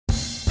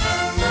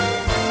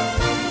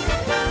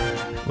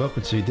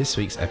Welcome to this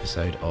week's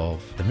episode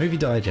of The Movie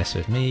Digest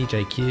with me,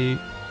 JQ.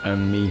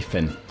 And me,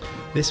 Finn.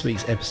 This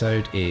week's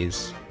episode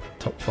is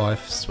Top 5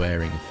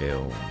 Swearing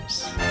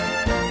Films.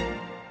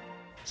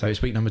 So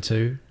it's week number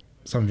 2.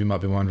 Some of you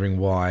might be wondering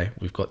why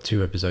we've got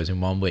 2 episodes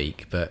in 1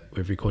 week, but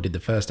we've recorded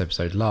the first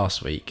episode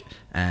last week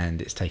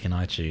and it's taken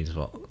iTunes,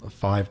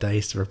 5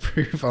 days to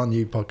approve our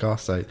new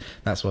podcast, so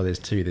that's why there's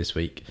 2 this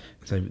week.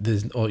 So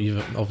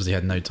you've obviously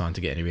had no time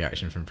to get any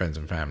reaction from friends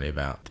and family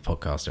about the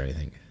podcast or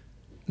anything.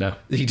 No.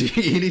 You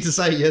need to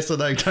say yes or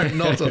no, don't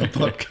nod on the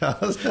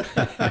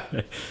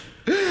podcast.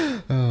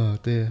 Oh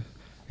dear.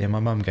 Yeah,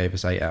 my mum gave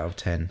us 8 out of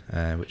 10,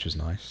 which was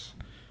nice,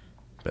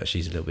 but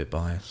she's a little bit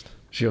biased.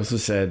 She also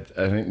said,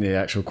 I think the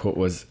actual quote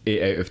was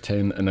 8 out of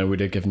 10, and I would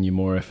have given you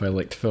more if I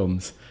liked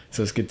films.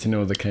 So it's good to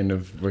know the kind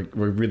of,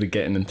 we're really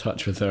getting in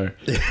touch with our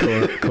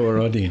core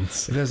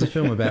audience. If there's a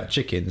film about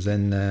chickens,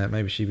 then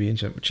maybe she'd be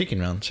interested. Chicken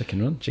Run.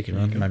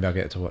 Maybe I'll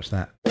get to watch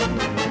that.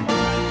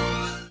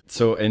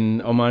 So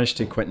in homage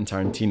to Quentin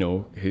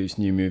Tarantino, whose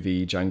new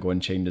movie Django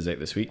Unchained is out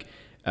this week,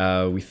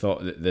 we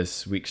thought that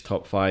this week's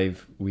top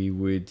 5 we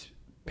would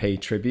pay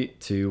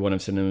tribute to one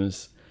of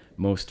cinema's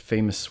most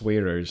famous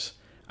swearers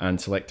and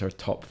select our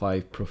top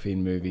 5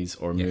 profane movies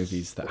or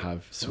movies that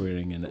have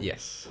swearing in it.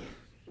 Yes.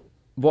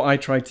 What I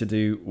tried to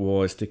do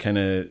was to kind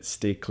of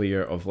stay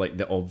clear of like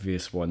the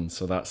obvious ones.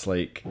 So that's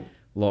like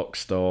Lock,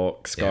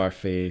 Stock,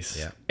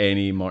 Scarface,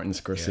 any Martin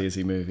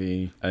Scorsese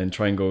movie, and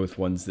try and go with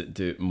ones that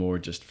do it more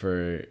just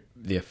for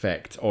the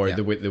effect or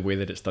the way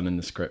that it's done in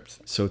the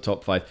script. So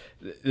top 5.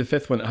 The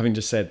 5th one, having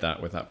just said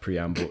that with that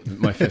preamble,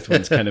 my 5th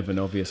one's kind of an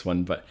obvious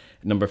one, but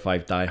number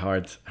 5, Die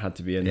Hard, had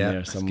to be in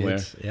there somewhere.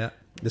 Good. Yeah,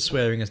 the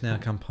swearing has now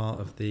become part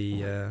of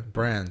the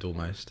brand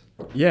almost.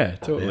 Yeah,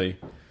 totally.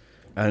 Yeah.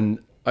 And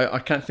I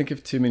can't think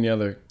of too many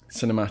other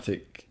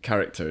cinematic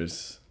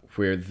characters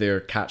where their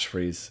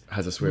catchphrase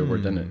has a swear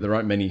word in it. There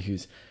aren't many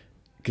who's...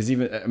 Because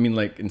even, I mean,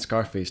 like in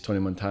Scarface, Tony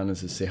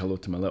Montana's is Say Hello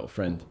to My Little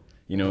Friend.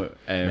 You know,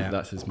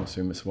 that's his most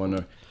famous one.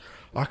 Or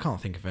I can't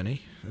think of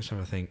any. Let's have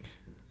a think.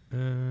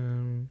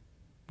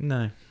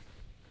 No.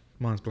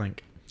 Mine's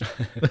blank.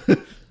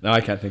 No,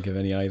 I can't think of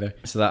any either.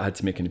 So that had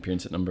to make an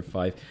appearance at number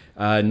 5.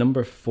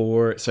 Number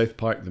 4, South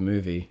Park, the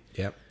movie.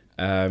 Yep.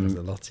 There's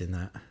a lot in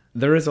that.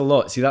 There is a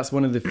lot. See, that's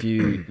one of the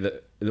few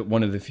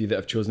that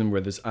I've chosen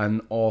where there's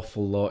an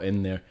awful lot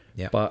in there.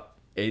 Yeah. But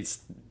it's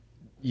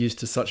used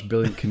to such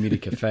brilliant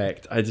comedic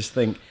effect. I just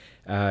think,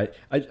 I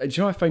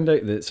found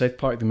out that South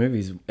Park the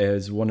movie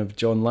is one of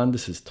John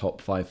Landis's top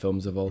 5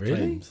 films of all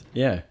times.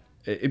 Yeah.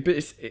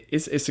 But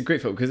it's a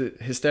great film because it's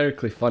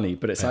hysterically funny,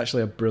 but it's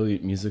actually a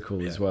brilliant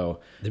musical as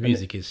well. The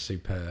music is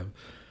superb.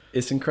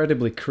 It's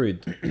incredibly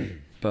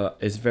crude, but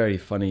it's very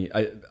funny.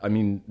 I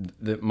mean,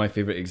 my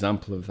favourite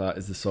example of that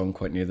is the song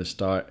Quite Near the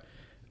Start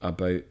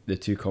about the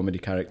 2 comedy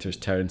characters,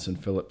 Terrence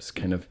and Philip's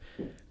kind of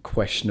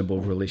questionable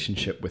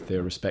relationship with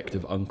their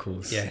respective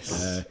uncles.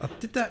 Yes.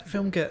 Did that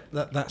film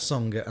that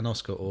song get an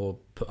Oscar or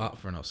put up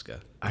for an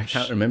Oscar? I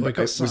can't remember.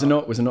 Was it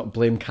not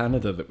Blame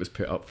Canada that was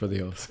put up for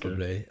the Oscar?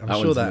 Probably.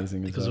 I'm sure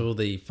that because of all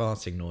the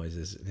farting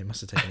noises, it must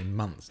have taken him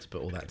months to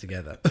put all that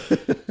together.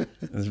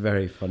 It's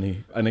very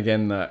funny. And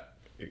again, that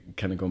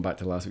kind of going back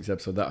to last week's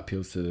episode, that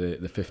appeals to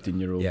the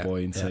 15-year-old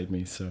boy inside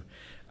me. So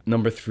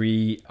number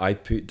 3, I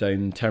put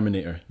down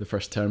Terminator, the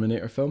first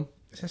Terminator film.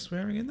 Is there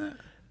swearing in that?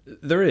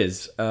 There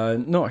is,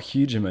 not a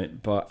huge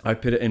amount, but I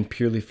put it in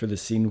purely for the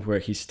scene where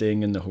he's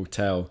staying in the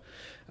hotel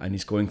and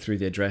he's going through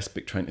the address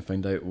book trying to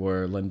find out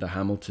where Linda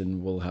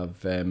Hamilton will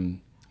have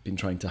been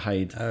trying to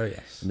hide. Oh,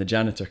 yes. And the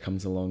janitor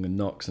comes along and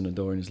knocks on the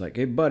door and he's like,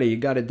 "Hey, buddy, you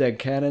got a dead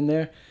cat in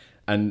there?"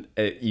 And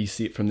you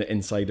see it from the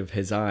inside of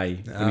his eye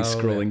when he's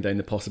scrolling down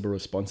the possible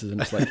responses,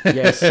 and it's like,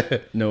 yes,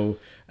 no.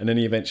 And then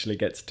he eventually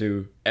gets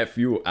to F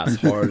you,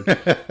 asshole,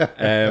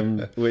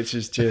 which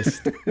is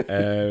just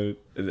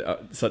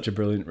such a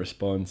brilliant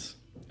response.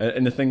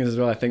 And the thing is as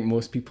well, I think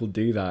most people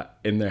do that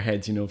in their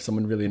heads. You know, if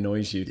someone really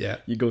annoys you,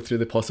 you go through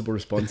the possible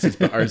responses,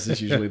 but ours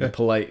is usually the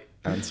polite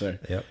answer.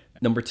 Yep.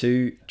 Number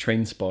 2,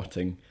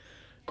 Trainspotting.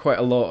 Quite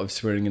a lot of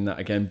swearing in that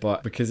again,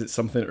 but because it's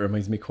something that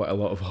reminds me quite a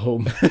lot of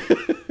home.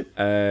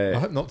 I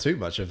hope not too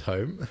much of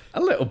home.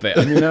 A little bit.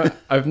 I mean,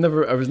 I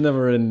was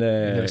never in. You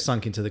never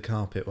sunk into the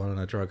carpet while on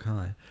a drug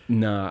high.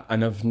 Nah,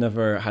 and I've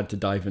never had to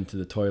dive into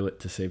the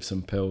toilet to save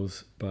some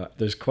pills. But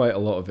there's quite a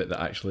lot of it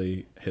that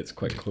actually hits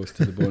quite close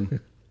to the bone.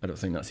 I don't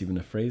think that's even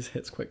a phrase.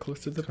 Hits quite close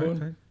to the bone.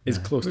 Okay. It's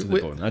close to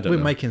the bone. I don't know.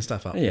 We're making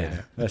stuff up.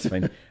 Yeah, that's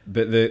fine.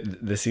 But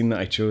the scene that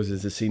I chose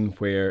is the scene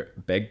where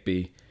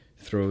Begbie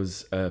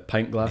throws a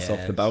pint glass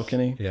off the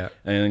balcony, and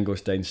then goes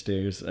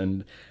downstairs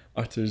and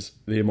utters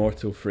the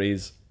immortal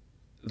phrase,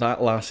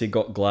 "That lassie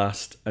got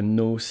glassed and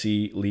no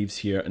sea leaves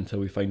here until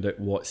we find out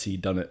what sea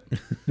done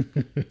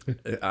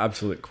it."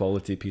 Absolute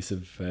quality piece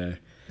of...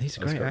 He's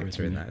a great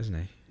actor in that, isn't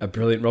he? A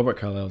brilliant Robert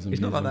Carlyle's amazing.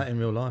 He's not like that in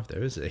real life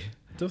though, is he?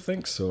 I don't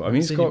think so. I mean,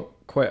 he's got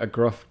quite a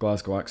gruff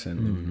Glasgow accent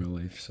in real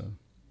life. So,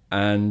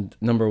 and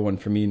number 1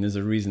 for me, and there's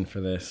a reason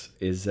for this,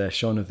 is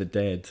Shaun of the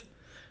Dead.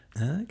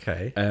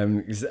 Okay.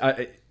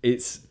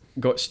 It's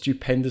got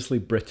stupendously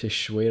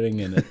British swearing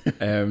in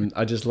it.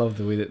 I just love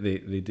the way that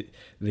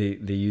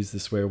they use the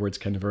swear words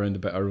kind of around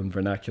about our own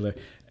vernacular.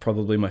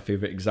 Probably my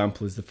favourite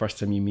example is the first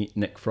time you meet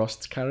Nick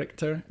Frost's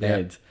character,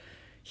 Ed.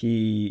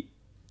 He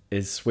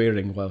is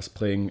swearing whilst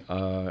playing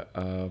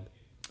a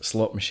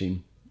slot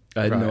machine.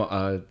 Not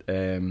a...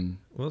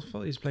 Well, I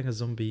thought he was playing a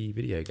zombie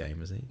video game,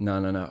 was he?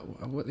 No.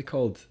 What are they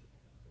called?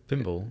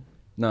 Pinball?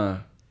 Nah.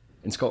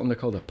 In Scotland they're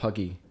called a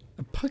puggy.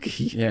 A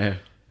puggy? Yeah.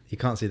 You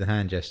can't see the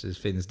hand gestures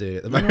Finn's doing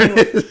at the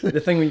moment.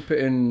 The thing when you put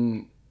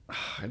in...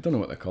 I don't know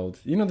what they're called.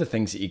 You know the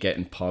things that you get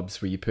in pubs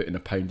where you put in a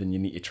pound and you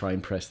need to try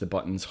and press the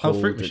buttons,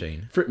 hold fruit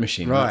machine. Fruit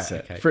machine, right, that's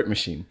it. Okay. Fruit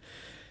machine.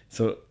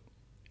 So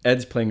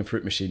Ed's playing a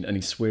fruit machine and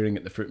he's swearing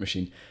at the fruit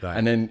machine. Right.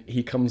 And then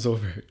he comes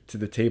over to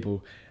the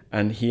table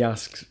and he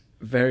asks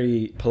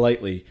very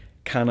politely,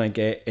 "Can I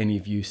get any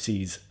of you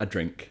C's a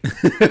drink?"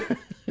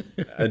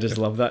 I just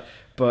love that.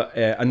 But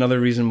another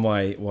reason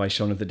why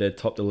Shaun of the Dead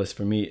topped the list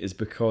for me is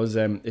because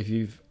if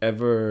you've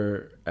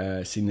ever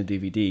seen the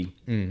DVD,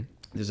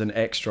 there's an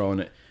extra on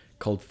it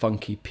called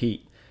Funky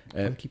Pete.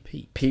 Funky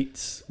Pete?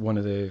 Pete's one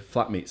of the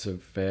flatmates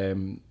of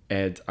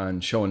Ed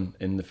and Shaun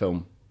in the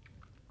film,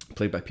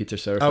 played by Peter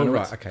Serafinowicz. Oh,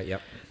 right, okay,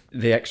 yep.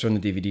 The extra on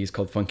the DVD is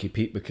called Funky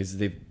Pete because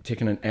they've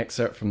taken an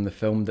excerpt from the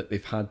film that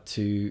they've had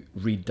to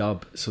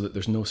redub so that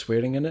there's no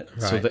swearing in it,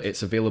 so Right. that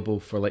it's available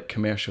for like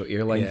commercial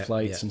airline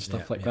flights and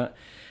stuff like that.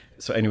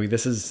 So anyway,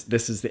 this is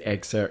the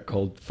excerpt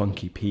called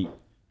Funky Pete.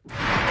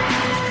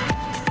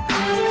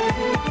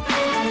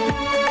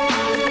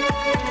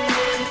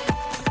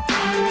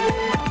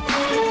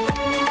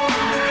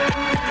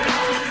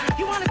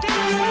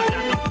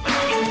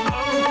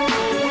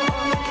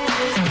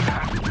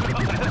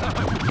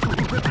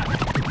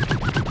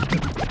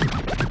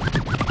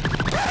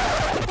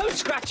 Don't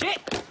scratch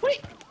it!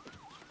 Wait!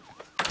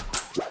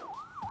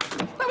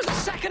 That was the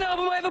second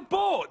album I ever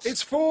bought!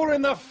 It's 4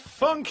 in the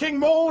funking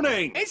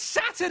morning! It's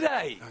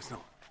Saturday! No, it's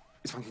not.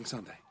 It's funking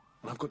Sunday.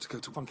 And I've got to go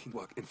to funking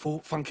work in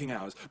 4 funking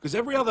hours because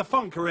every other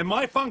funker in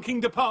my funking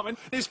department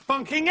is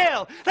funking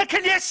ill. Now,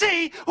 can you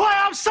see why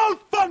I'm so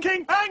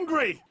funking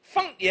angry?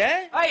 Funk,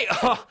 yeah? Hey,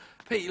 oh,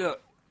 Pete,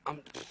 look,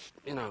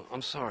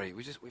 I'm sorry.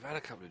 We've had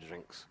a couple of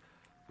drinks.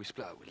 We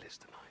split up with Liz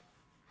tonight.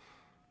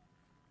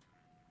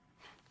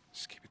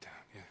 Just keep it down,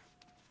 yeah.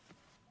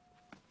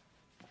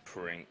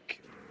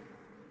 Prink.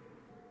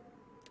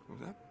 What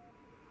was that?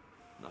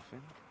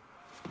 Nothing.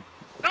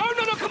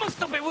 No, come on,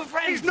 stop it, we're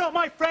friends! He's not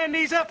my friend,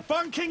 he's a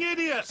funking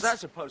idiot! What's that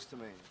supposed to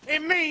mean?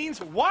 It means,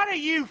 why don't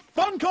you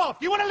funk off?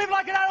 You want to live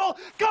like an animal?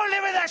 Go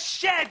live in a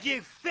shed,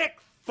 you thick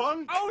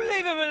funk! Oh,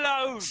 leave him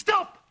alone!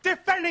 Stop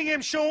defending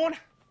him, Sean!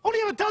 All he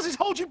ever does is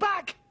hold you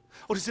back!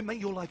 Or does it make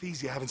your life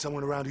easier having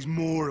someone around who's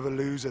more of a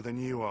loser than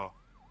you are?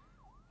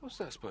 What's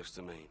that supposed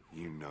to mean?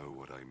 You know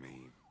what I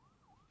mean.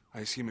 I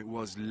assume it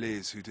was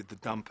Liz who did the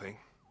dumping.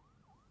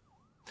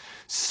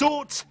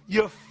 Sort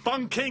your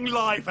funking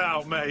life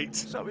out, mate!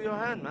 What's up with your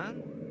hand,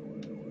 man?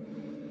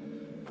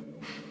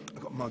 I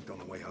got mugged on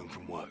the way home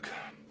from work.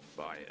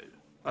 By who?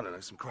 I don't know,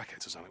 some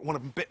crackheads or something. One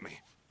of them bit me.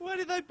 Why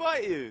did they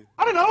bite you?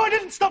 I don't know, I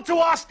didn't stop to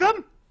ask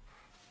them!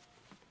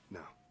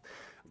 Now,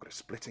 I've got a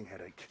splitting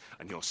headache,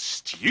 and your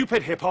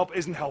stupid hip-hop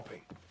isn't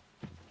helping.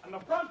 And the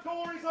front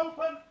door is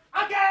open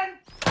again!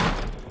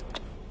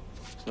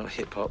 It's not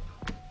hip-hop.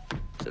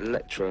 It's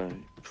electro.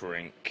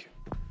 Prink.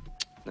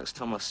 Next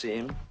time I see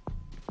him,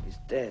 he's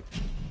dead.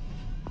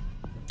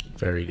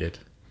 Very good.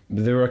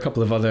 There were a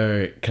couple of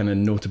other kind of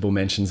notable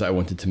mentions that I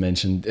wanted to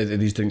mention.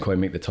 These didn't quite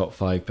make the top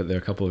 5, but there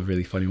are a couple of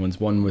really funny ones.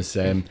 One was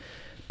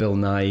Bill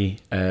Nye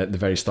at the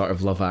very start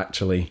of Love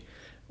Actually,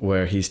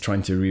 where he's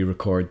trying to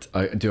re-record,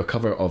 do a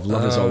cover of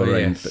Love Is All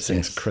Around, but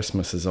sings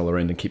Christmas Is All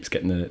Around and keeps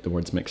getting the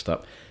words mixed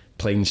up.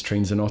 Planes,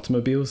 Trains and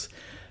Automobiles.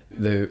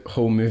 The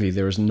whole movie,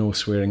 there is no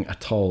swearing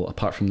at all,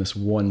 apart from this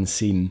one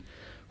scene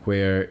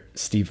where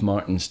Steve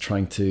Martin's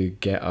trying to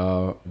get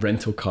a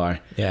rental car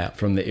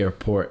from the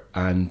airport,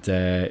 and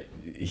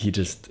he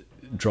just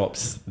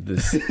drops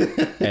this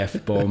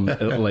F-bomb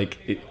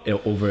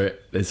over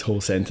his whole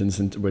sentence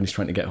when he's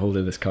trying to get hold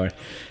of this car,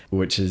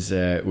 which is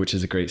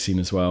a great scene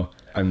as well.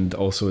 And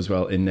also as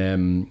well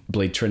in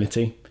Blade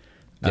Trinity,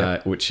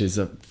 which is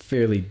a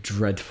fairly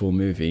dreadful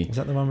movie. Is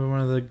that the one with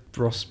one of the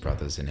Ross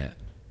brothers in it?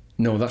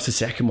 No, that's the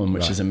second one,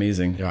 which is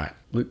amazing. Right.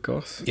 Luke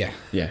Goss? Yeah.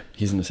 Yeah,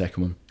 he's in the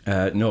second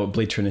one. No,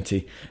 Blade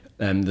Trinity.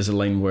 There's a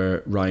line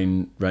where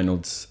Ryan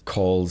Reynolds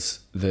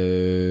calls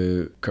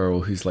the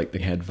girl who's like the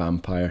head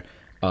vampire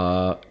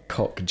a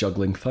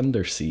cock-juggling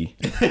thunder sea,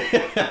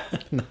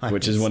 Nice.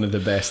 which is one of the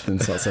best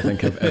insults I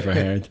think I've ever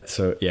heard.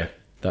 So, yeah,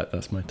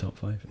 that's my top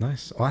 5.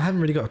 Nice. Well, I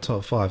haven't really got a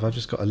top 5. I've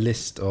just got a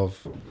list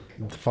of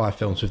the 5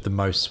 films with the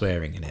most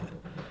swearing in it.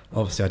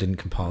 Obviously, I didn't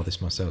compile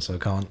this myself, so I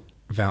can't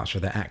vouch for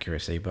their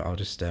accuracy, but I'll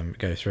just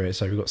go through it.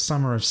 So we've got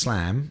Summer of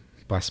Slam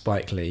by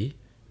Spike Lee,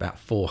 about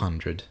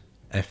 400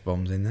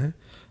 F-bombs in there.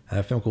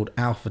 A film called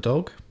Alpha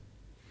Dog.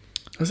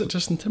 Is it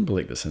Justin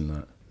Timberlake that's in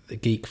that? The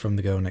geek from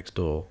The Girl Next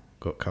Door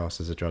got cast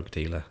as a drug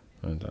dealer.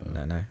 I don't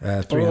know. No. No.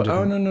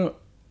 Oh, no.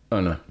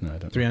 Oh, no, I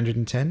don't.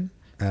 310.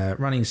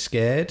 Running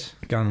Scared,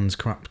 Guns,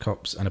 Corrupt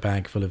Cops, and a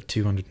Bag Full of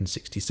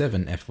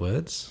 267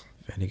 F-words.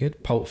 Fairly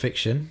good. Pulp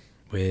Fiction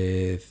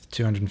with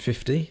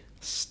 250.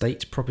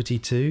 State Property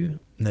 2,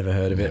 never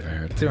heard of it.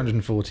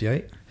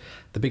 248.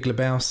 The Big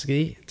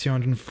Lebowski,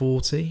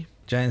 240.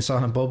 Jay and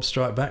Silent Bob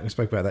Strike Back, we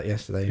spoke about that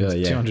yesterday. It was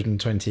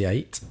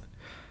 228.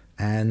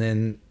 And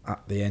then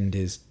at the end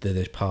is The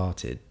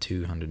Departed,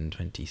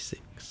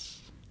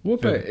 226. What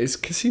about, is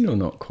Casino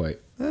not quite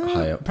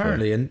high up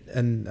apparently,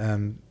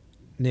 and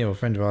Neil, a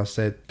friend of ours,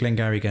 said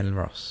Glengarry Glen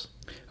Ross.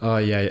 Oh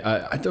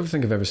yeah, I don't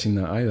think I've ever seen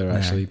that either,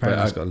 actually. But But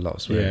it's got a lot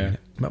of swearing in it.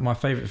 But my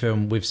favourite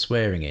film with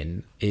swearing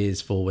in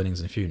is Four Weddings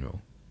and a Funeral.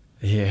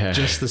 yeah,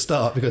 Just the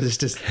start, because it's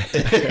just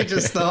it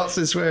just starts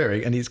with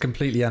swearing and it's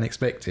completely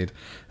unexpected.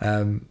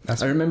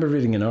 That's I remember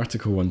reading an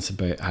article once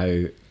about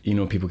how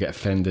people get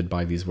offended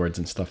by these words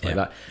and stuff like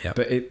that. Yep.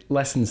 But it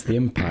lessens the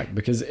impact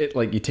because it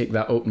you take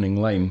that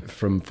opening line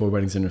from Four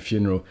Weddings and a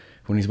Funeral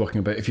when he's walking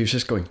about. If he was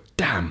just going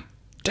damn,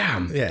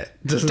 yeah,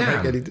 doesn't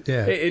damn, make any,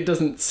 yeah. it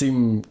doesn't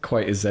seem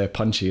quite as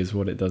punchy as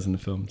what it does in the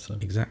film. So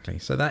Exactly.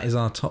 So that is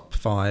our top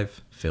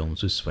 5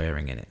 films with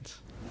swearing in it.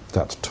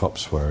 That's top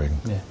swearing,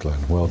 Glenn.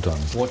 Well done.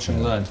 Watch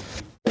and learn.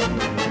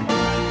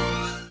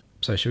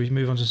 So shall we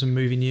move on to some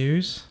movie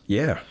news?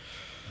 yeah.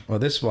 Well,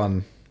 this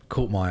one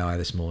caught my eye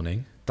this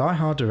morning. Die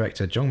Hard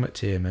director John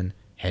McTiernan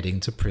heading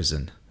to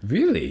prison.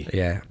 Really?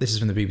 Yeah, this is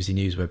from the BBC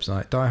News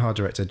website. Die Hard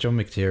director John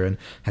McTiernan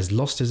has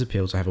lost his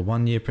appeal to have a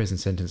 1-year prison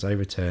sentence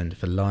overturned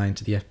for lying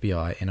to the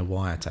FBI in a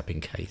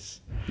wiretapping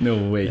case.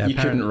 No way. Yeah, You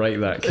couldn't write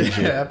that, could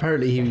you? Yeah,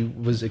 apparently he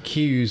was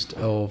accused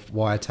of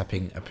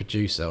wiretapping a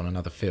producer on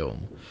another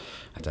film.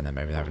 I don't know,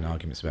 maybe they're having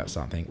arguments about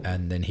something.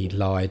 And then he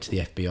lied to the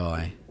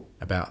FBI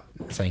about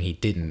saying he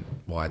didn't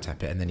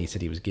wiretap it, and then he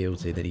said he was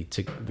guilty, that he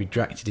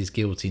retracted his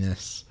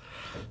guiltiness.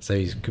 So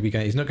he's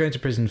not going to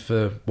prison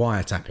for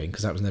wiretapping,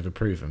 because that was never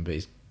proven, but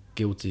he's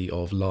guilty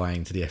of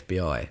lying to the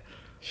FBI.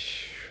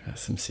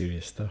 That's some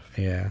serious stuff.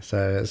 Yeah,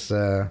 so it's...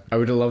 I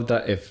would have loved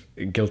that if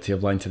guilty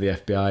of lying to the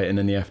FBI, and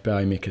then the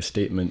FBI make a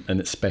statement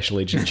and it's Special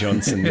Agent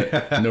Johnson,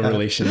 no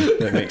relation,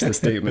 that makes the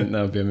statement.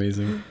 That would be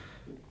amazing.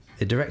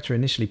 The director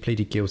initially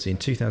pleaded guilty in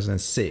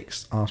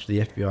 2006 after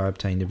the FBI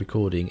obtained a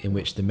recording in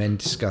which the men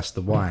discussed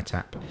the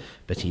wiretap,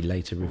 but he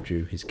later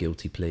withdrew his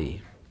guilty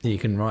plea. You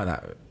couldn't write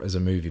that as a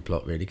movie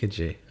plot, really, could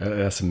you?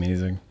 That's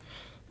amazing.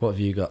 What have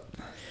you got?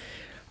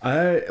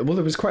 Well,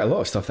 there was quite a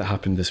lot of stuff that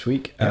happened this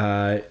week.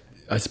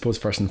 I suppose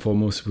first and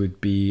foremost would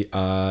be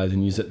the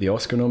news that the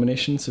Oscar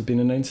nominations have been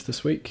announced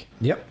this week.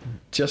 Yep.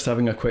 Just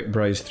having a quick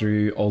browse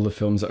through all the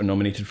films that are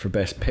nominated for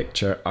Best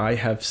Picture, I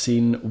have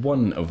seen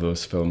one of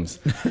those films.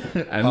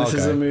 And this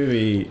is a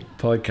movie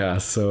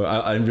podcast, so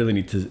I really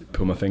need to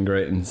pull my finger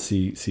out and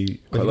see. Have you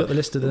got the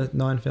list of the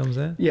 9 films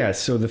there? Yeah,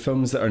 so the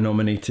films that are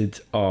nominated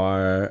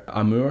are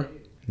Amour,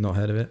 Not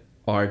heard of it.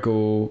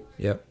 Argo,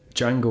 Yep.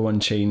 Django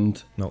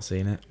Unchained, Not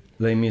seen it.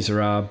 Les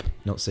Miserables,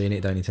 Not seen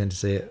it. Don't intend to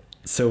see it.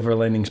 Silver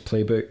Linings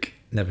Playbook,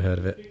 Never heard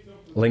of it.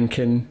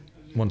 Lincoln,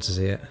 Want to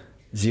see it.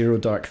 Zero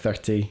Dark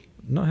 30,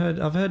 Not heard.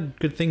 I've heard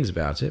good things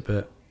about it,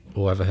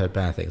 or I've heard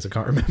bad things. I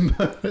can't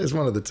remember. It's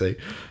one of the two.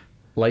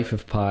 Life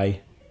of Pi,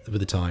 With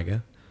the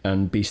tiger.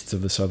 and Beasts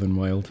of the Southern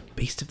Wild.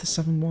 Beast of the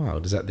Southern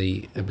Wild. Is that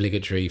the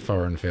obligatory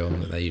foreign film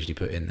that they usually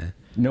put in there?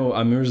 No,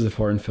 Amour's the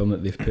foreign film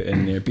that they've put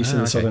in there. Beasts of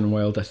the okay. Southern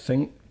Wild, I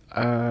think.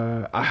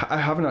 I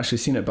haven't actually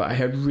seen it, but I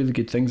heard really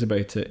good things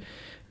about it.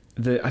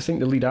 I think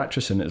the lead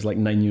actress in it is like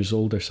 9 years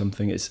old or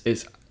something. It's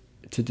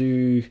to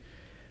do...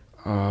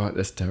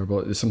 that's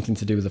terrible. There's something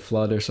to do with the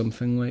flood or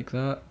something like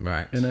that.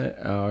 Right. In it.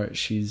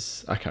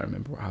 I can't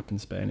remember what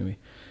happens, but anyway,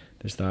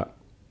 there's that.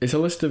 It's a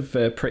list of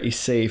pretty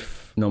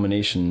safe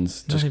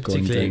nominations. Just Nothing going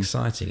particularly down.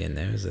 exciting in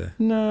there, is there?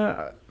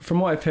 Nah, from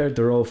what I've heard,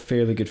 they're all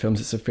fairly good films.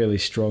 It's a fairly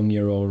strong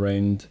year all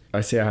round.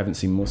 I say I haven't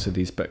seen most of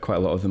these, but quite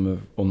a lot of them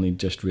have only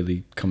just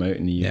really come out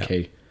in the UK.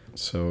 Yeah.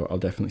 So I'll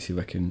definitely see if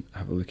I can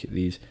have a look at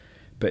these.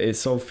 But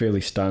it's all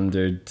fairly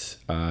standard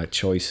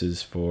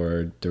choices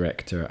for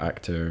director,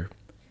 actor,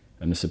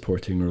 and the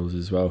supporting roles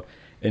as well.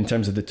 In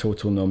terms of the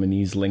total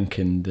nominees,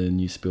 Lincoln, the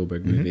new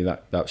Spielberg movie,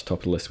 that was top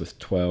of the list with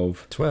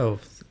 12.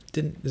 12.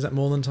 Is that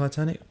more than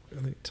Titanic?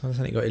 I think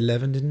Titanic got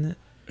 11, didn't it?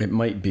 It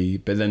might be,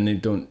 but then they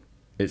don't...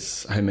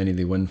 It's how many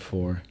they win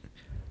for.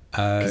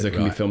 Because there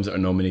can be films that are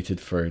nominated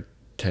for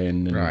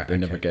 10 and they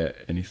never get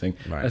anything.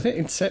 Right. I think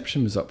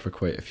Inception was up for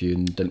quite a few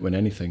and didn't win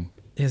anything.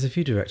 There's a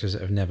few directors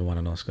that have never won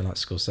an Oscar, like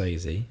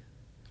Scorsese.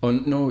 Oh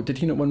no, did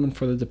he not win one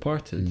for The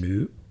Departed?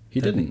 No.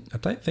 He didn't? I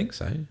don't think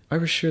so. I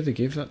was sure they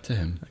gave that to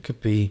him. That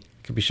could be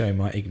showing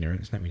my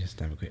ignorance. Let me just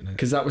have a quick look.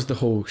 Because that was the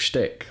whole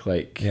shtick.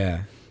 Like,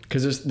 Yeah.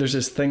 because there's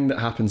this thing that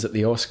happens at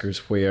the Oscars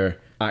where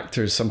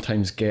actors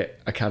sometimes get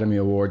Academy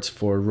Awards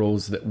for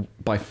roles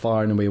that by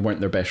far and away weren't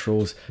their best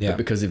roles, Yeah. but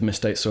because they've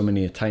missed out so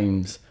many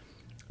times,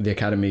 the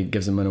Academy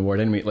gives them an award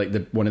anyway.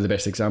 Like one of the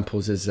best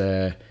examples is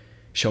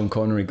Sean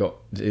Connery got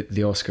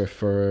the Oscar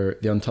for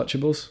The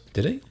Untouchables.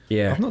 Did he?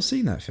 Yeah. I've not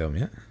seen that film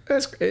yet.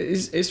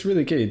 It's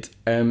really good,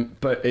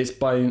 but it's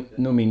by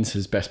no means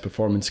his best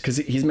performance because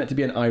he's meant to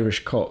be an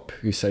Irish cop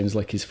who sounds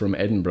like he's from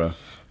Edinburgh.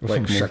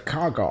 From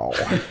Chicago.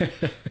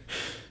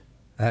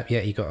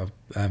 He got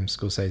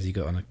Scorsese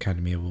got an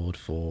Academy Award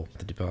for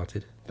The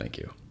Departed. Thank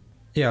you.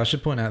 Yeah, I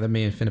should point out that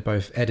me and Finn are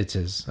both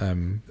editors.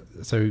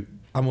 So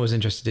I'm always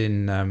interested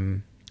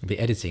in the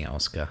editing at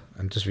Oscar.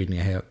 I'm just reading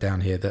it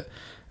down here that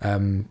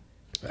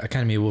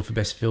Academy Award for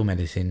Best Film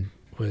Editing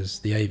was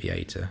The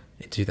Aviator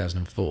in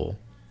 2004.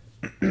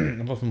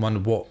 I've often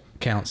wondered what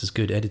counts as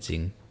good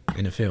editing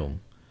in a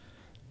film.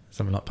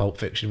 Something like Pulp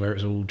Fiction where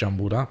it's all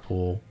jumbled up,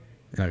 or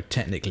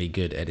technically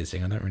good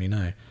editing. I don't really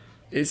know.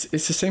 It's the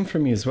same for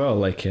me as well.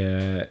 Like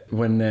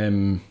when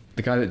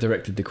the guy that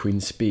directed The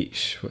Queen's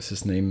Speech, what's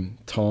his name?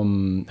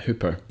 Tom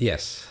Hooper.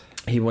 Yes.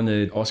 He won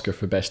the Oscar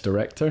for Best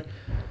Director.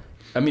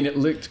 I mean, it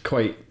looked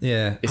quite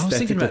I was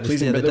thinking aesthetically about this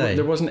pleasing, the other but day.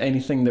 there wasn't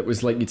anything that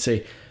was like you'd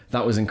say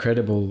that was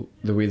incredible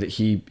the way that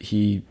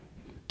he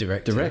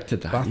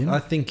directed that. But you know? I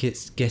think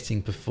it's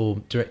directing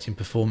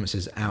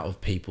performances out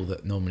of people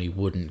that normally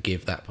wouldn't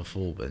give that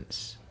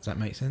performance. Does that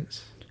make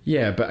sense?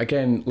 Yeah, but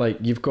again, like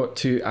you've got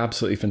two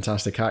absolutely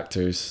fantastic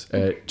actors,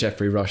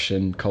 Geoffrey Rush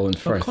and Colin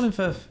Firth. Well, Colin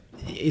Firth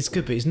is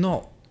good, but he's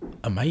not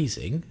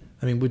amazing.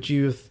 I mean, would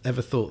you have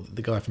ever thought that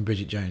the guy from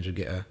Bridget Jones would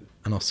get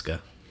an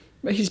Oscar?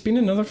 But he's been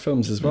in other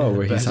films as well,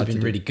 where but he's has had he to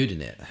been do- really good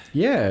in it.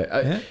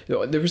 Yeah,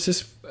 there was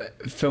this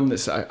film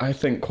that's I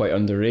think quite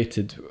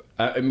underrated.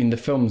 I mean, the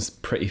film's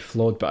pretty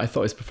flawed, but I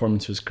thought his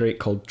performance was great.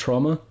 Called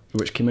Trauma,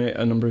 which came out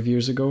a number of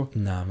years ago.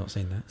 No, I've not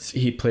seen that.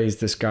 He plays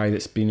this guy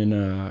that's been in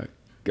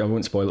I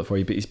won't spoil it for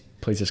you, but he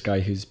plays this guy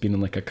who's been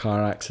in like a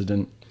car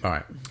accident, All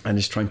right. and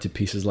is trying to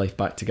piece his life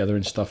back together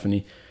and stuff,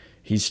 and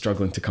he's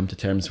struggling to come to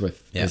terms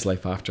with his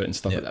life after it and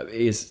stuff. Yeah. Like that.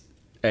 It is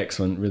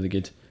excellent, really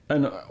good,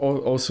 and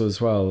also as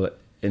well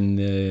in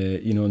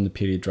the in the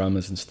period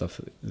dramas and stuff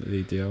that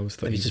they do. I always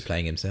thought He's just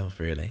playing himself,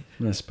 really.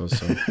 I suppose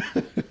so.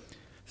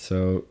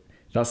 So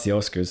that's the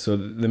Oscars. So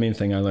the main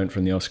thing I learned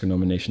from the Oscar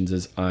nominations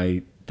is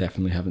I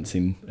definitely haven't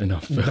seen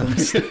enough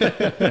films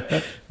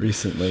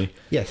recently.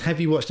 Yes. Have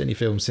you watched any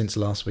films since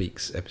last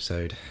week's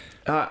episode?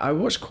 I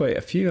watched quite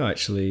a few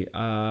actually.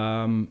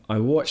 I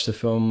watched a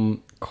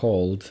film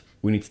called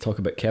We Need to Talk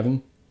About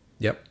Kevin.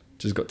 Yep.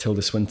 Just got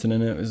Tilda Swinton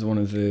in it. It was one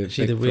of the Is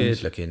she big the films.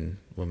 weird-looking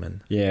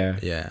woman? Yeah.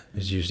 Yeah.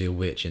 It's usually a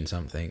witch in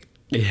something.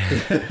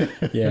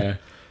 Yeah.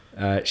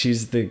 Yeah.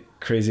 She's the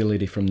crazy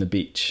lady from The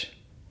Beach.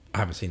 I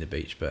haven't seen The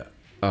Beach, but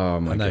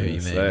Oh my I know who you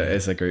goodness, mean.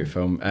 it's a great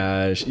film.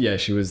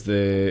 She was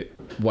the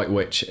White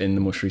Witch in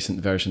the most recent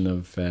version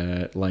of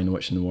Lion,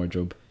 Witch in the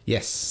Wardrobe.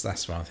 yes,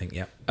 that's what I think.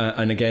 Yep.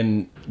 And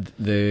again,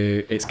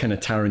 it's kind of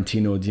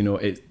Tarantino'd.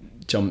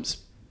 It jumps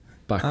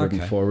backward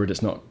and Okay. forward.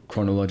 It's not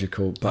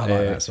chronological, but I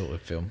like that sort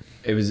of film.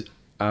 it was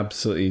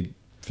absolutely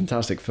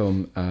fantastic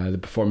film. The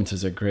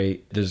performances are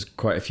great. There's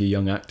quite a few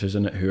young actors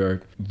in it who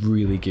are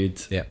really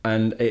good. Yeah.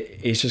 And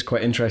it's just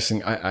quite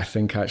interesting. I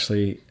think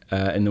actually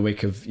in the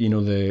wake of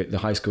the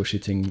high school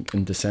shooting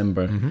in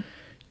December,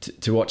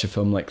 to watch a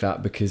film like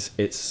that, because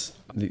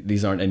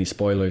these aren't any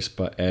spoilers,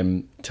 but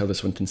Tilda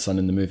Swinton's son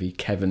in the movie,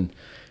 Kevin,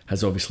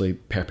 has obviously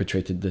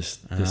perpetrated this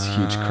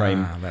huge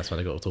crime. That's what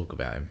I got to talk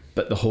about him.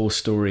 But the whole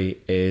story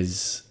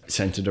is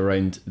centered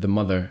around the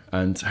mother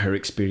and her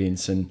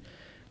experience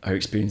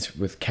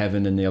with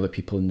Kevin and the other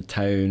people in the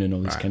town and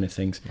all these Right. kind of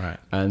things. Right.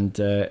 And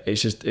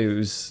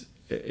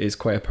it's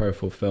quite a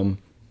powerful film.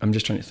 I'm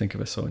just trying to think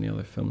if I saw any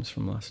other films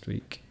from last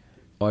week.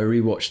 I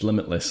rewatched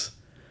Limitless.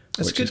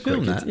 That's a which good is quite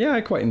film, that. Yeah,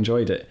 I quite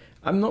enjoyed it.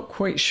 I'm not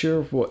quite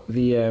sure what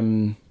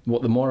the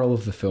moral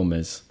of the film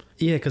is.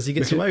 Yeah, because he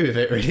gets away with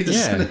it, really,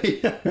 doesn't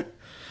he?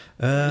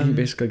 He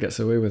basically gets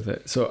away with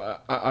it. So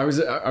I was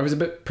a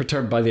bit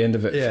perturbed by the end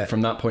of it Yeah.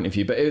 from that point of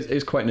view, but it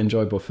was quite an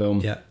enjoyable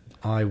film. Yeah.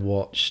 I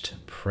watched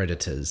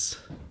Predators.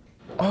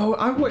 Oh,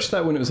 I watched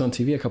that when it was on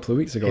TV a couple of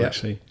weeks ago,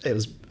 actually. I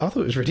thought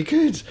it was really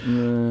good.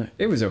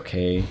 It was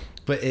okay.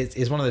 But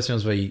it's one of those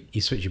films where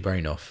you switch your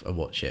brain off and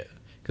watch it.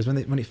 Because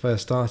when it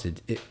first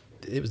started,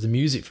 it was the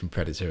music from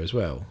Predator as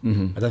well.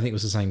 Mm-hmm. I don't think it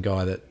was the same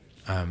guy that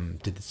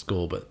did the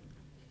score, but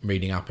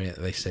reading up in it,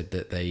 they said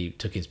that they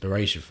took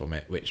inspiration from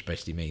it, which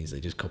basically means they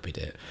just copied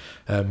it.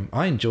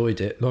 I enjoyed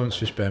it. Lawrence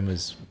Fishburne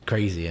was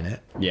crazy in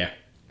it. Yeah.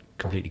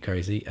 Completely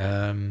crazy.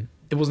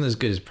 It wasn't as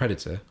good as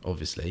Predator,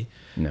 obviously,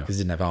 No. because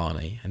it didn't have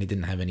Arnie, and it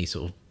didn't have any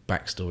sort of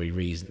backstory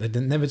reason. They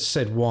never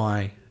said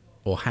why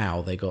or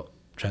how they got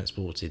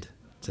transported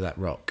to that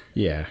rock,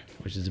 Yeah.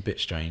 which is a bit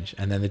strange.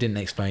 And then they didn't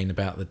explain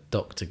about the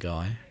doctor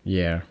guy,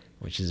 Yeah.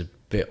 which is a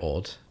bit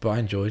odd. But I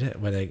enjoyed it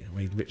when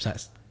he rips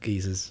that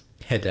geezer's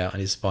head out and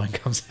his spine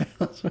comes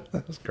out.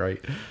 That was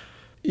great.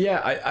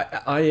 Yeah,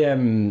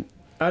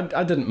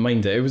 I didn't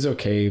mind it. It was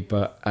okay,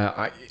 but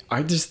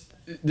I just,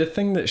 the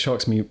thing that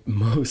shocks me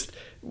most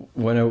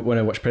when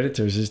I watch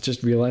Predators is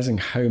just realizing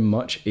how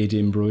much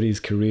Adrian Brody's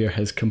career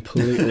has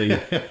completely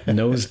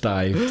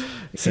nosedived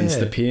since Yeah.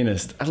 The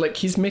Pianist. Like,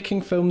 he's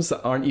making films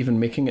that aren't even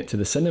making it to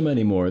the cinema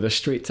anymore. They're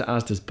straight to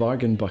Asda's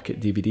bargain bucket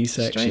DVD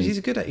section. Strange. He's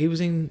good at. He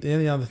was in the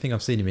only other thing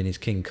I've seen him in is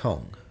King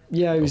Kong.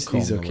 Yeah, Or he's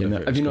Kong okay. or in whatever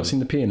that. it Have was you not called. seen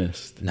The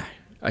Pianist? No.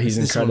 He's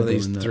This is one incredible of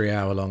these in that.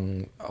 3-hour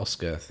long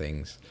Oscar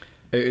things.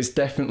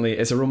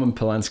 It's a Roman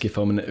Polanski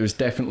film, and it was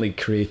definitely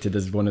created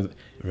as one of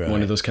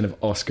those kind of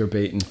Oscar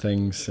baiting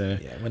things. Yeah,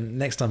 when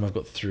next time I've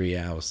got 3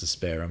 hours to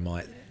spare, I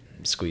might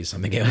squeeze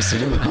something else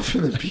in apart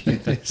from The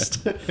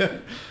Pianist.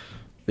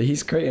 But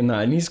he's great in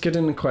that, and he's good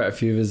in quite a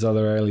few of his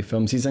other early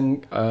films. He's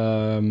in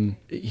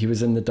he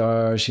was in the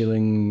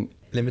Darjeeling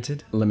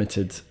Limited,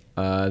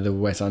 the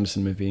Wes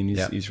Anderson movie, and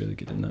he's really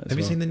good in that as well. Have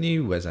you seen the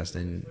new Wes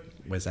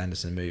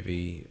Anderson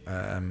movie,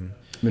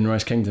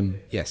 Moonrise Kingdom?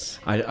 Yes.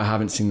 I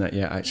haven't seen that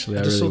yet, actually.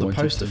 I just really saw the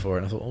wanted poster to. for it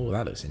and I thought, oh,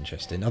 that looks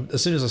interesting.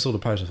 As soon as I saw the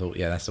poster, I thought,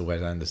 yeah, that's a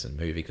Wes Anderson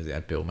movie because it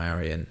had Bill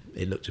Murray and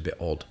it looked a bit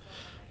odd.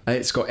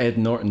 It's got Ed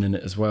Norton in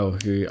it as well,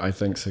 who I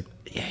think's a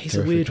he's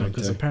a weird one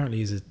because apparently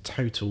he's a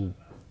total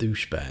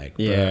douchebag.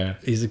 Yeah.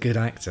 He's a good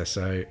actor,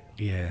 so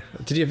yeah.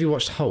 Have you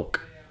watched Hulk?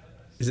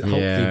 Is it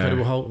Hulk, Yeah. The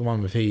Incredible Hulk, the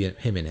one with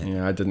him in it?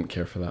 Yeah, I didn't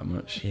care for that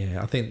much.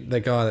 Yeah, I think the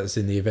guy that's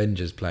in the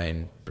Avengers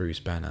playing Bruce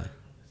Banner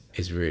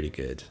is really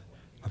good.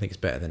 I think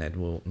it's better than Ed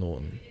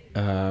Norton.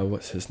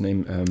 What's his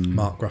name?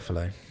 Mark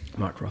Ruffalo.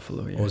 Mark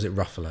Ruffalo, yeah. Or is it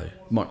Ruffalo?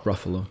 Mark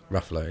Ruffalo.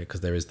 Ruffalo,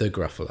 because there is the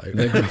Gruffalo.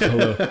 The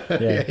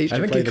Gruffalo. Yeah, he should I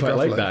think play he'd the quite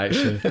like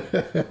Gruffalo.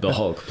 that, actually. The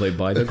Hulk, played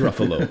by the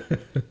Gruffalo.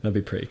 That'd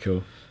be pretty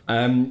cool.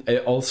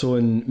 Also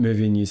in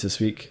movie news this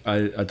week, I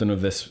don't know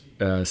if this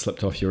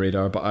slipped off your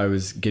radar, but I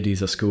was giddy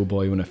as a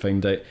schoolboy when I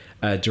found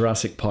out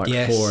Jurassic Park 4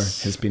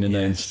 has been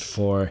announced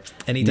for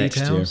Any next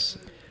details?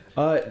 year.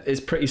 It's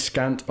pretty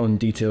scant on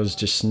details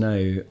just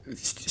now.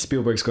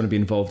 Spielberg's going to be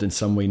involved in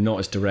some way, not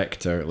as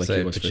director like So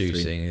he was producing,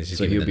 for 3. is he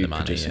So giving he'll them be the money,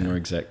 producing yeah. or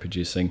exec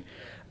producing.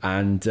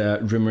 And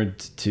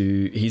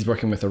he's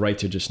working with a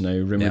writer just now.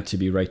 Rumoured to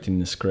be writing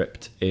the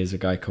script is a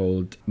guy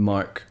called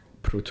Mark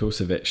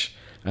Protosevich.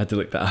 I had to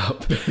look that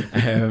up.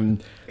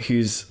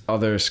 Whose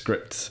other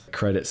script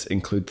credits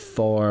include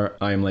Thor,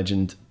 I Am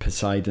Legend,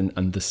 Poseidon,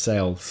 and The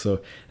Cell.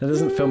 So that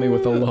doesn't fill me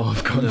with a lot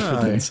of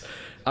confidence.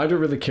 I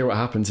don't really care what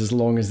happens as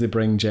long as they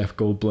bring Jeff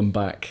Goldblum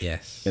back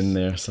in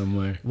there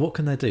somewhere. What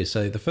can they do?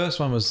 So the first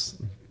one was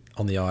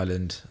on the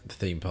island, the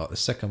theme park. The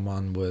second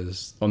one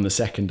was On the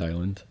second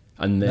island,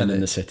 and then in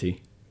the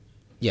city.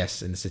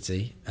 Yes, in the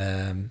city.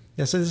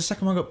 So the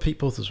second one got Pete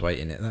Postlethwaite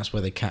in it, and that's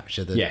where they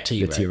capture the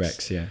T-Rex. The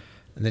T-Rex, yeah.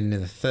 And then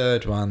in the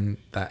third one,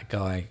 that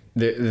guy...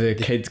 The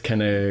kid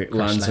kind of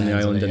lands on the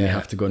island and they yeah.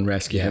 have to go and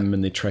rescue him,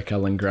 and they trick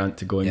Alan Grant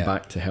to going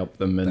back to help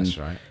them. And that's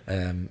right.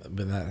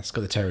 But that's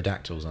got the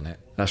pterodactyls on it.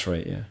 That's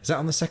right, yeah. Is that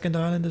on the second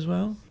island as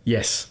well?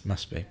 Yes.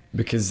 Must be.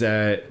 Because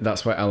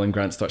that's why Alan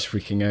Grant starts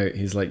freaking out.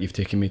 He's like, you've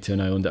taken me to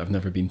an island that I've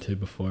never been to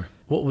before.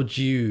 What would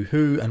you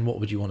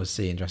want to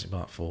see in Jurassic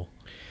Park 4?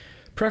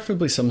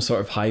 Preferably some sort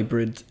of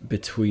hybrid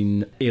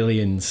between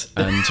Aliens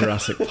and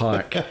Jurassic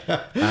Park,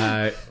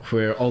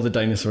 where all the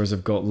dinosaurs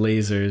have got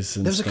lasers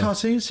and There was stuff. a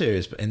cartoon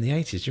series but in the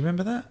 80s. Do you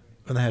remember that?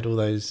 When they had all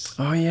those...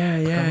 Oh, yeah,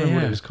 I can't remember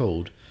what it was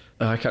called.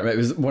 I can't remember. It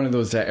was one of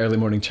those early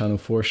morning Channel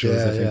 4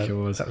 shows, I think it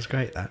was. That was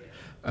great, that.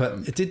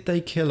 But did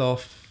they kill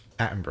off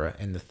Attenborough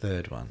in the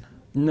third one?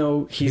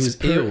 No, He was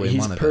ill in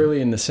he's one of poorly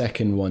in the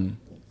second one.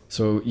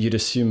 So you'd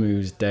assume he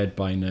was dead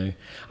by now.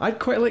 I'd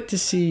quite like to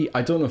see,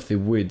 I don't know if they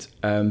would,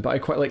 but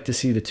I'd quite like to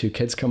see the two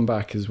kids come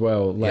back as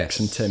well, Lex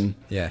and Tim.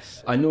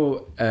 Yes. I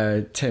know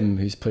Tim,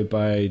 who's played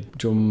by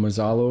Joe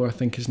Mazzalo, I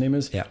think his name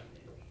is. Yeah.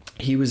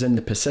 He was in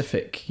The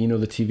Pacific, the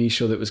TV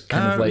show that was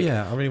kind of like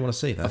yeah, I really want to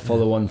see that. a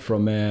follow-on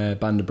from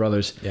Band of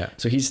Brothers. Yeah.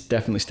 So he's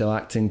definitely still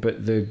acting,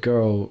 but the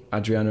girl,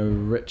 Adriana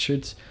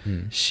Richards,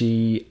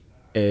 she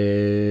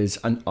is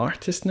an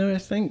artist now, I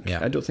think.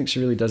 Yeah. I don't think she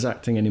really does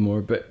acting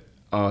anymore, but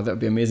that would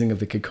be amazing if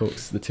they could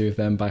coax the two of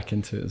them back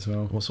into it as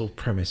well. What sort of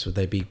premise would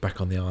they be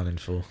back on the island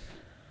for?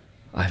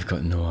 I've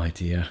got no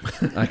idea.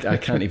 I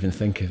can't even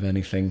think of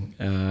anything.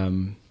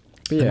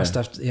 But They yeah. must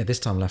have this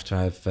time they'll have to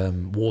have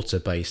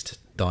water-based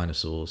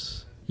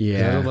dinosaurs. Yeah.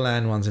 They had all the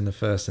land ones in the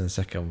first and the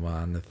second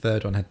one. The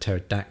third one had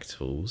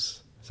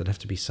pterodactyls. So it'd have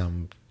to be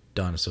some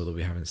dinosaur that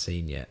we haven't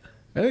seen yet.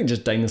 I think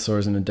just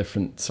dinosaurs in a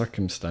different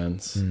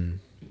circumstance.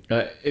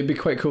 It'd be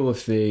quite cool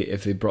if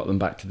they brought them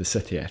back to the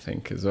city, I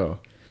think, as well.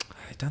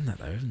 They've done that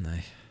though, haven't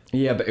they?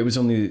 Yeah, but it was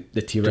only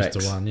the T-Rex.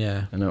 Just the one,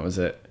 yeah. And that was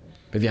it.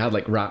 But if you had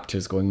like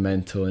raptors going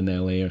mental in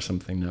LA or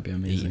something, that'd be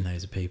amazing. Eating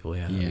those of people,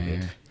 yeah. That'd be Yeah,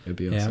 good. it'd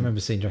be awesome. Yeah, I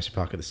remember seeing Jurassic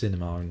Park at the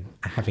cinema and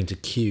having to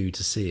queue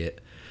to see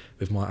it.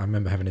 I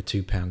remember having a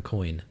 £2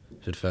 coin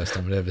for the first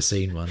time I'd ever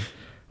seen one.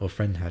 Or a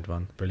friend had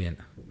one. Brilliant.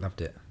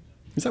 Loved it.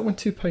 Is that when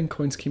 £2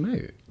 coins came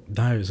out?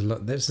 No, it was a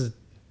lot. This is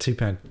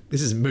 £2.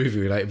 This is movie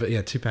related, but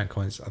yeah, £2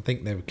 coins. I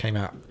think they came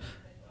out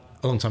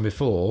a long time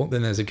before.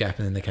 Then there was a gap,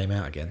 and then they came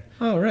out again.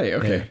 Oh, right,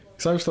 okay. Yeah.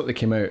 So I always thought they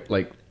came out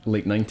like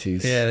late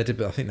 90s. Yeah, they did,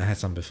 but I think they had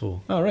some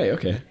before. Oh, right,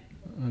 okay.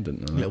 I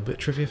didn't know A little bit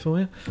trivia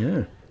for you. that.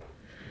 Yeah.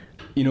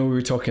 We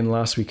were talking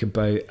last week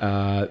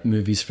about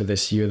movies for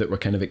this year that we're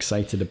kind of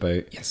excited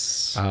about.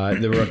 Yes.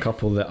 There were a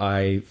couple that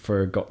I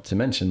forgot to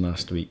mention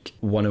last week.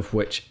 One of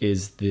which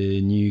is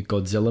the new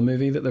Godzilla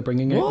movie that they're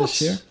bringing out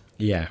this What? year.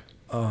 Yeah.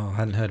 Oh, I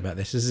hadn't heard about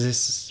this. Is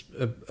this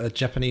a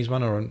Japanese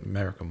one or an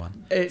American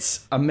one?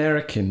 It's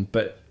American,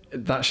 but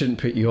that shouldn't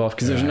put you off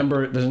because there's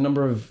a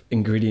number of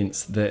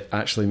ingredients that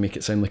actually make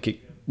it sound like it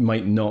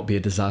might not be a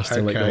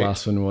disaster like the Okay.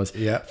 last one was.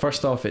 Yeah.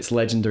 First off, it's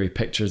Legendary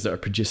Pictures that are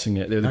producing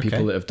it. They're the people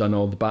Okay. that have done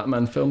all the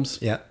Batman films.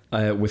 Yeah.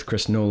 With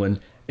Chris Nolan.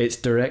 It's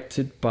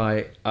directed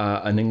by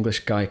an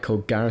English guy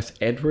called Gareth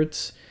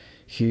Edwards,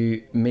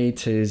 who made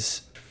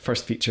his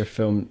first feature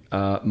film,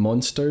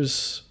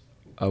 Monsters,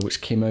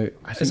 which came out,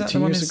 I think, 2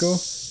 years ago.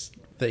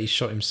 That he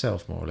shot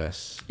himself, more or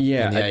less?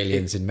 Yeah, And the it-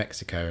 aliens in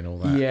Mexico and all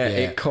that? Yeah,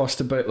 it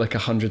cost about like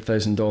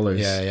 $100,000.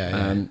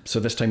 Yeah. So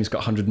this time he's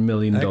got $100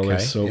 million. Okay,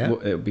 So yeah.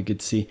 it'll be good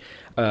to see.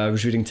 I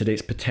was reading today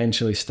it's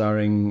potentially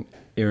starring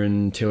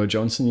Aaron Taylor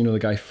Johnson. You know, the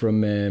guy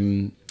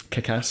from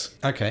Kick-Ass,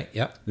 Okay,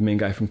 yeah. the main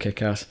guy from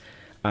Kick-Ass.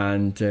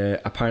 And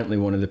apparently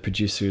one of the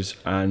producers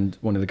and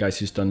one of the guys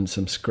who's done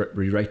some script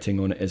rewriting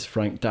on it is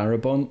Frank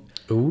Darabont,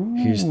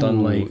 who's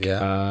done like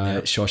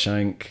yeah.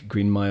 Shawshank,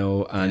 Green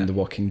Mile, and Yeah. The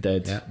Walking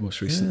Dead Yeah. most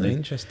recently.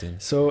 Interesting.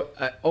 So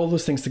all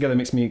those things together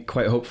makes me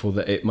quite hopeful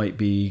that it might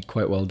be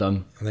quite well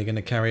done. Are they going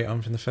to carry it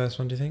on from the first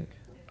one, do you think?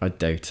 I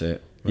doubt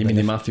it. Well, You mean then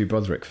the if- Matthew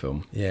Broderick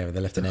film? Yeah, where they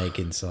left an egg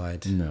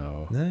inside.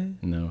 No. No?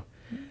 No.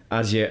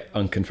 As yet,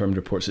 unconfirmed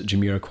reports that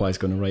Jamiroquai is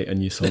going to write a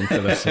new song for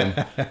this one.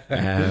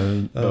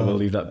 But we'll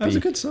leave that That was be.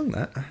 a good song,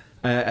 that.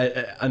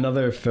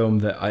 Another film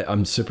that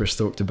I'm super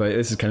stoked about,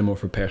 this is kind of more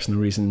for personal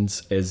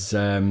reasons, is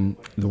The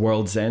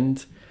World's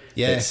End.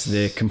 Yes. It's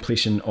the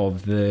completion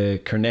of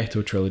the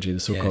Cornetto trilogy, the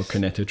so-called Yes.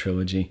 Cornetto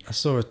trilogy. I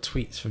saw a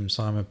tweet from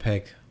Simon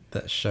Pegg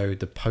that showed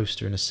the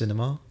poster in a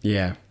cinema.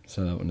 Yeah,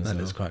 so that one as That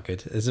well. looks quite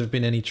good. Has there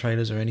been any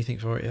trailers or anything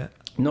for it yet?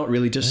 Not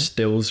really, just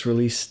stills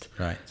released.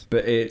 Right.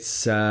 But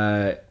it's,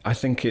 I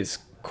think it's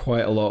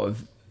quite a lot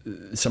of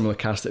similar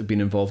cast that have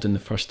been involved in the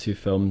first two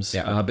films.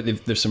 Yeah.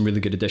 But there's some really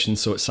good additions.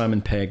 So it's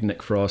Simon Pegg,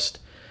 Nick Frost,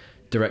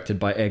 directed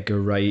by Edgar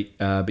Wright.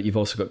 But you've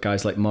also got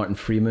guys like Martin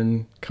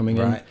Freeman coming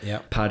in. Right, yeah.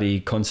 Paddy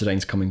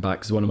Considine's coming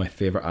back. He's one of my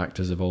favourite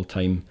actors of all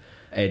time.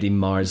 Eddie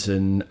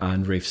Marsan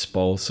and Rafe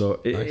Spall.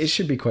 So it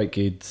should be quite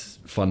good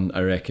fun,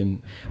 I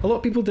reckon. A lot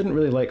of people didn't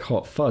really like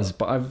Hot Fuzz,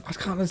 but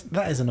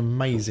That is an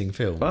amazing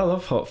film. I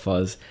love Hot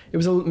Fuzz. It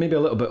was maybe a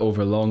little bit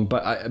overlong,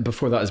 but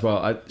before that as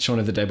well, Shaun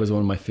of the Dead was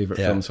one of my favourite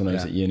Yeah, films when I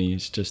was yeah. at uni.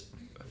 It's just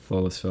a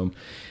flawless film.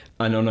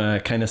 And on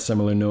a kind of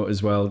similar note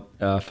as well,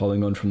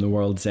 following on from The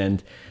World's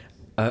End,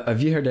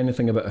 have you heard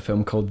anything about a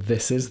film called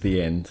This Is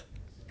the End?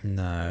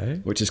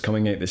 No. Which is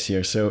coming out this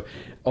year. So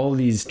all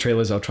these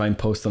trailers I'll try and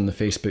post on the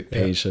Facebook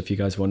page, so if you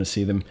guys want to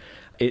see them.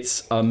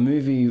 It's a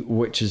movie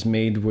which is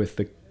made with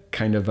the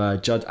kind of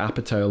Judd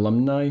Apatow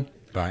alumni.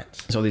 Right.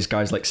 So these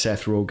guys like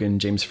Seth Rogen,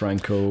 James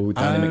Franco,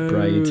 Danny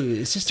McBride,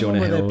 Is this the Jonah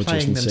one where Hill, they're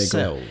playing Jason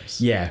Segel.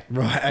 themselves? Yeah.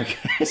 Right,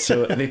 okay.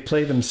 So they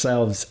play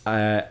themselves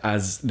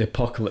as the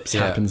apocalypse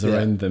Yeah, happens yeah.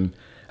 around them.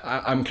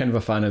 I'm kind of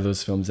a fan of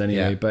those films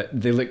anyway, Yeah. but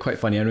they look quite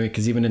funny anyway,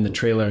 because even in the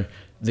trailer,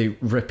 they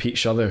rip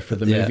each other for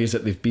the Yeah. movies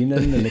that they've been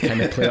in, and they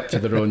kind of play up to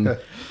their own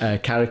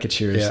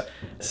caricatures. Yeah.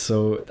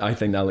 So I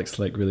think that looks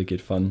like really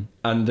good fun.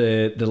 And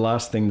the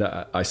last thing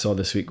that I saw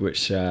this week,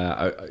 which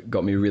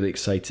got me really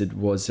excited,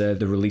 was the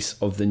release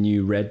of the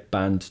new Red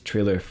Band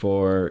trailer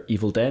for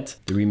Evil Dead,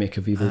 the remake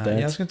of Evil Dead.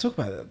 Yeah, I was going to talk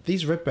about that.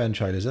 These Red Band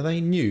trailers, are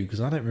they new?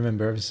 Because I don't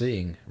remember ever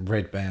seeing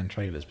Red Band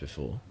trailers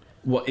before.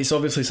 Well, it's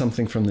obviously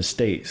something from the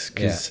States,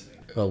 because...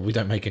 Well, we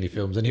don't make any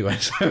films anyway,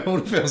 so all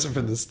the films are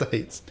from the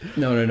States.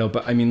 No,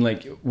 but I mean,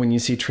 like, when you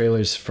see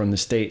trailers from the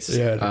States,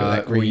 Yeah, look at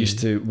that we're green. used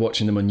to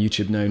watching them on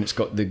YouTube now, and it's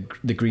got the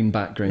green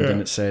background,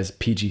 and it says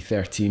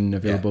PG-13,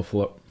 available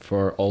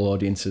for all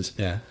audiences.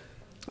 Yeah.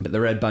 But the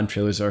Red Band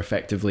trailers are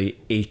effectively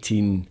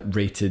 18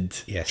 rated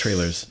Yes.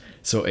 trailers,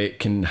 so it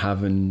can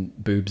have in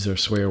boobs or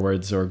swear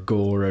words or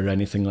gore or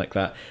anything like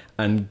that.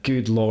 And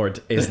good lord,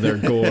 is there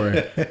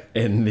gore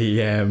in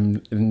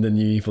the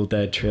new Evil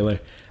Dead trailer?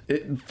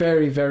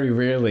 Very, very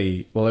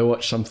rarely will I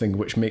watch something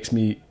which makes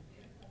me,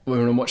 when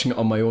I'm watching it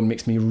on my own,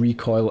 makes me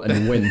recoil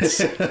and wince.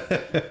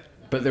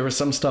 But there was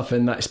some stuff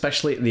in that,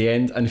 especially at the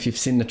end, and if you've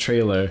seen the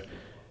trailer,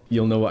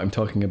 you'll know what I'm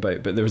talking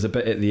about. But there was a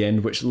bit at the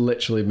end which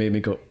literally made me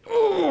go,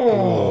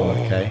 Oh,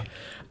 okay.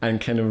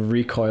 and kind of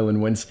recoil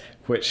and wince,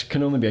 which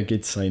can only be a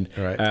good sign.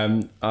 Right.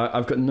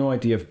 I've got no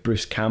idea if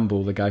Bruce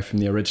Campbell, the guy from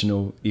the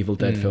original Evil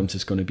Dead films,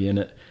 is going to be in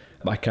it.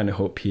 But I kind of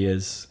hope he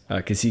is,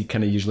 because he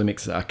kind of usually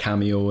makes a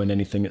cameo in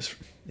anything that's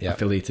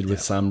affiliated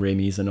with Sam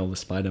Raimi's and all the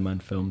Spider-Man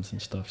films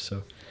and stuff.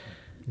 So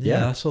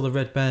Yeah, I saw the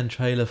Red Band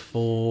trailer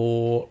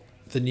for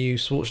the new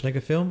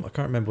Schwarzenegger film. I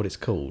can't remember what it's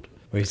called.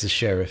 Where he's the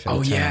sheriff in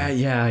the town.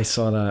 yeah, I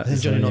saw that. And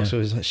then Johnny as well, Knoxville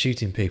was like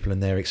shooting people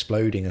and they're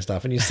exploding and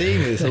stuff. And you're seeing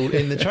this all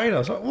in the trailer. I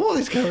was like, what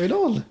is going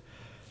on?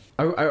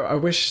 I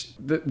wish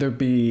that it'd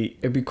be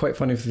quite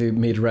funny if they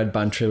made Red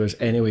Band trailers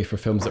anyway for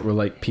films that were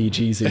like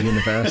PGs or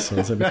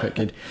Universals. That'd be quite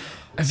good.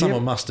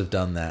 Someone must have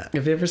done that.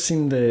 Have you ever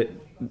seen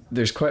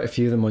there's quite a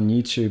few of them on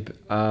YouTube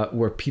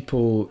where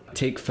people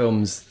take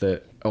films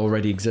that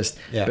already exist,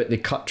 but they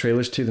cut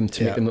trailers to them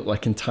to make them look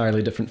like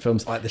entirely different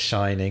films. Like The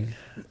Shining.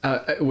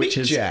 Which Big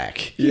is Jack.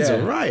 He's Yeah.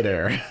 a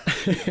writer.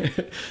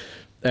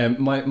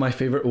 My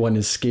favourite one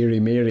is Scary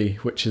Mary,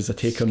 which is a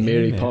take on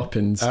Mary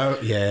Poppins. Oh,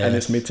 yes. And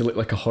it's made to look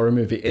like a horror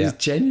movie. It's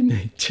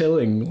genuinely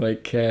chilling,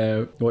 like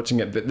watching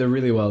it, but they're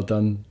really well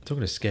done.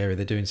 Talking of scary,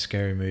 they're doing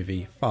Scary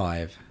Movie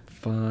 5.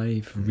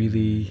 5,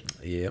 really.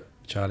 Yep.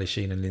 Charlie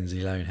Sheen and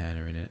Lindsay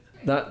Lohan are in it.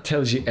 That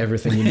tells you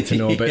everything you need to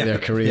know about Yeah, their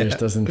careers, yeah.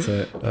 doesn't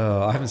it?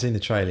 Oh, I haven't seen the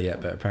trailer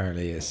yet, but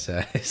apparently it's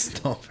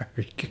not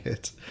very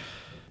good.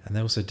 And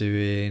they're also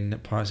doing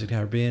Pirates of the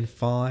Caribbean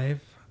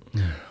 5.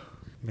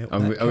 Milk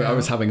that I cow.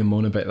 was having a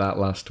moan about that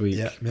last week.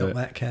 Yeah, milk but-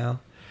 that cow.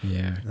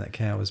 Yeah. That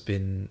cow has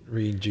been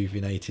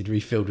rejuvenated,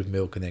 refilled with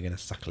milk, and they're going to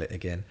suckle it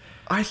again.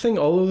 I think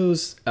all of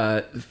those,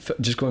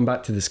 just going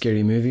back to the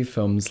Scary Movie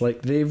films,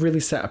 like they really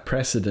set a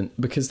precedent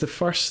because the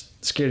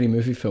first Scary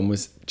Movie film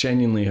was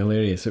genuinely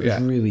hilarious. It was Yeah.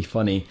 really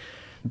funny,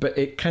 but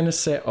it kind of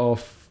set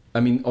off.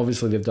 I mean,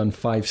 obviously they've done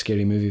 5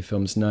 Scary Movie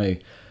films now,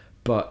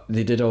 but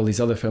they did all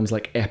these other films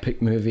like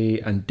Epic Movie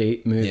and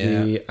Date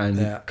Movie Yeah, and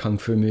yeah. Kung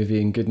Fu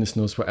Movie and goodness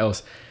knows what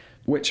else,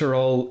 which are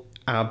all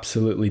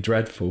absolutely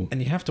dreadful.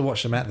 And you have to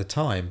watch them at the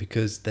time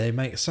because they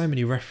make so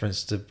many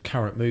references to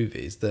current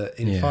movies that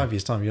in Yeah. 5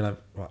 years' time you're like,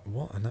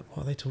 what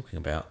are they talking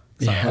about?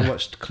 So Yeah. I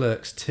watched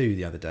Clerks 2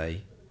 the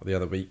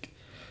other week,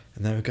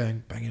 and they were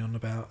banging on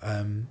about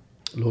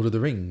Lord of the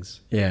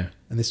Rings. Yeah.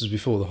 And this was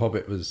before The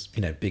Hobbit was,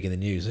 big in the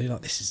news. So you're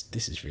like, this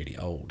is really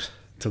old.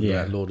 Talking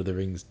Yeah. about Lord of the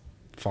Rings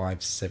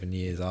 5-7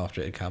 years after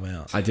it had come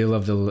out. I do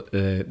love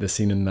the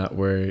scene in that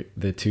where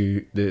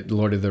the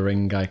Lord of the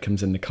Ring guy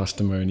comes in, the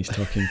customer, and he's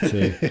talking to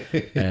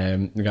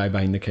the guy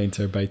behind the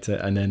counter about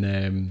it, and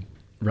then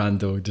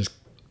Rando just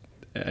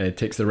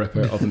takes the rip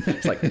out of him.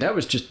 It's like, that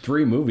was just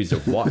 3 movies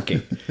of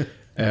walking.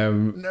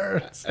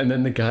 Nerds. And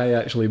then the guy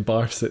actually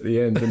barfs at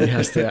the end, and he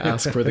has to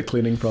ask where the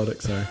cleaning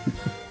products are.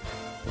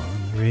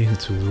 One ring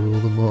to rule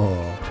them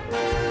all.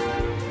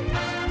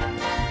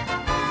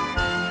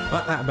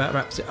 Right, that about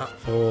wraps it up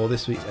for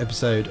this week's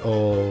episode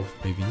of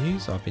Movie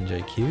News. I've been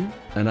JQ.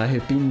 And I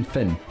have been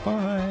Finn.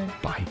 Bye.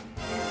 Bye.